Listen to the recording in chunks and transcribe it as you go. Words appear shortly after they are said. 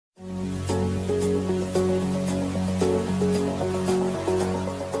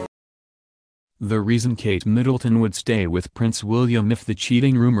The reason Kate Middleton would stay with Prince William if the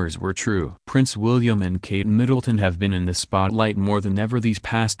cheating rumors were true. Prince William and Kate Middleton have been in the spotlight more than ever these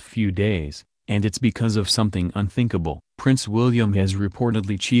past few days, and it's because of something unthinkable. Prince William has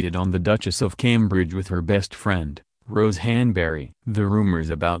reportedly cheated on the Duchess of Cambridge with her best friend, Rose Hanbury. The rumors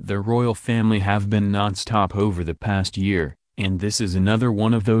about the royal family have been non-stop over the past year, and this is another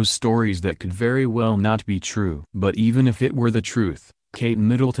one of those stories that could very well not be true. But even if it were the truth, Kate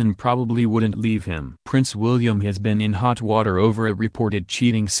Middleton probably wouldn't leave him. Prince William has been in hot water over a reported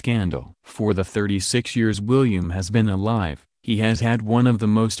cheating scandal. For the 36 years William has been alive, he has had one of the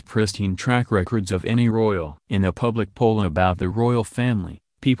most pristine track records of any royal. In a public poll about the royal family,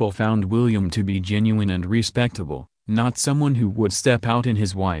 people found William to be genuine and respectable, not someone who would step out on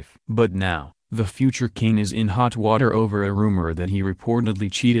his wife. But now, the future king is in hot water over a rumor that he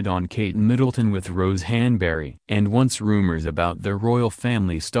reportedly cheated on Kate Middleton with Rose Hanbury. And once rumors about the royal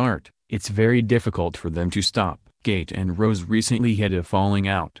family start, it's very difficult for them to stop. Kate and Rose recently had a falling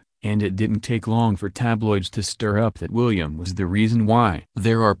out, and it didn't take long for tabloids to stir up that William was the reason why.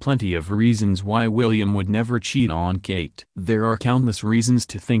 There are plenty of reasons why William would never cheat on Kate. There are countless reasons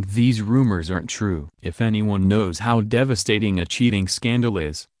to think these rumors aren't true. If anyone knows how devastating a cheating scandal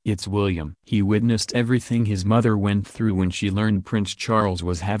is, it's William. He witnessed everything his mother went through when she learned Prince Charles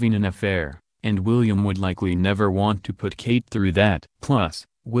was having an affair, and William would likely never want to put Kate through that. Plus,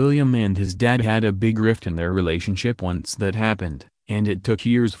 William and his dad had a big rift in their relationship once that happened, and it took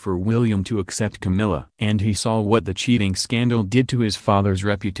years for William to accept Camilla. And he saw what the cheating scandal did to his father's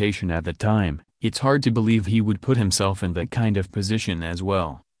reputation at the time. It's hard to believe he would put himself in that kind of position as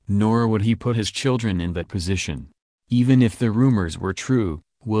well, nor would he put his children in that position. Even if the rumors were true,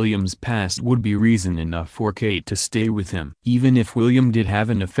 William's past would be reason enough for Kate to stay with him. Even if William did have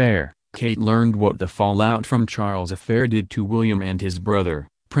an affair, Kate learned what the fallout from Charles' affair did to William and his brother,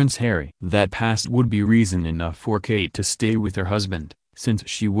 Prince Harry. That past would be reason enough for Kate to stay with her husband, since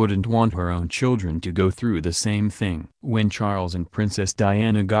she wouldn't want her own children to go through the same thing. When Charles and Princess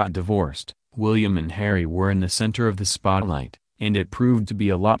Diana got divorced, William and Harry were in the center of the spotlight, and it proved to be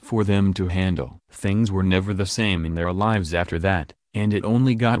a lot for them to handle. Things were never the same in their lives after that, and it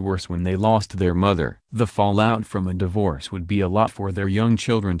only got worse when they lost their mother. The fallout from a divorce would be a lot for their young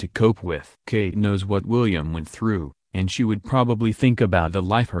children to cope with. Kate knows what William went through, and she would probably think about the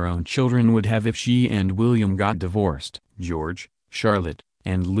life her own children would have if she and William got divorced. George, Charlotte,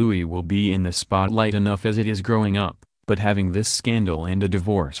 and Louis will be in the spotlight enough as it is growing up, but having this scandal and a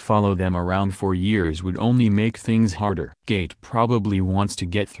divorce follow them around for years would only make things harder. Kate probably wants to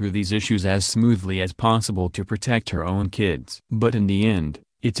get through these issues as smoothly as possible to protect her own kids. But in the end,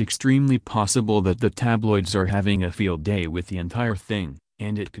 it's extremely possible that the tabloids are having a field day with the entire thing,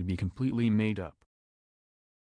 and it could be completely made up.